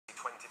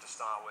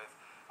start with.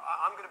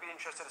 I'm going to be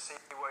interested to see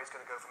where he's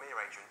going to go from here,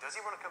 Adrian. Does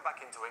he want to come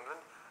back into England?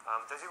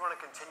 Does he want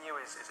to continue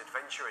his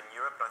adventure in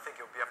Europe? I think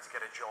he'll be able to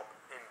get a job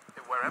in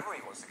wherever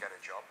he wants to get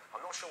a job. I'm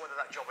not sure whether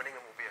that job in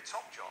England will be a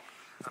top job,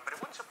 but it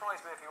wouldn't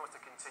surprise me if he wants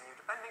to continue,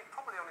 depending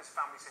probably on his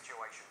family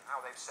situation, how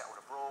they've settled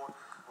abroad,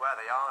 where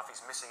they are, if he's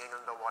missing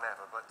England or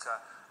whatever. But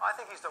I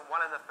think he's done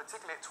well enough,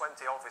 particularly at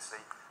 20, obviously,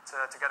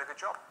 to get a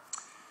good job.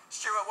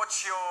 Stuart,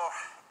 what's your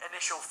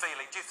initial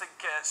feeling? Do you think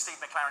Steve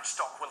McLaren's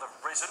stock will have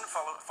risen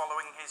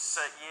following his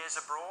years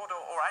abroad,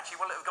 or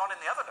actually will it have gone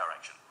in the other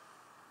direction?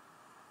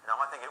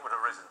 No, I think it would have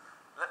risen.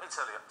 Let me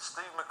tell you,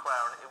 Steve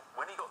McLaren,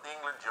 when he got the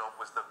England job,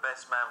 was the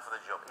best man for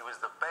the job. He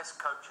was the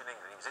best coach in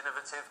England. He was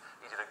innovative.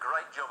 He did a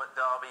great job at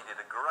Derby. He did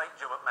a great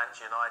job at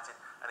Manchester United,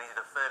 and he did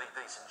a fairly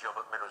decent job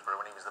at Middlesbrough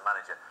when he was the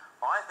manager.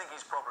 I think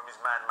his problem is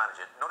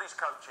man-manager, not his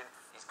coaching.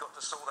 He's got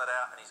to sort that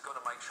out, and he's got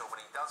to make sure when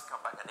he does come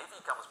back, and if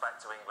he comes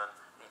back to England,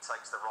 he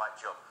takes the right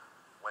job.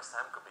 West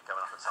Ham could be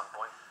coming up at some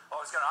point.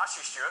 Well, I was going to ask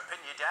you, Stuart,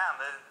 pin you down.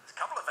 There's a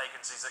couple of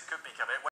vacancies that could be coming.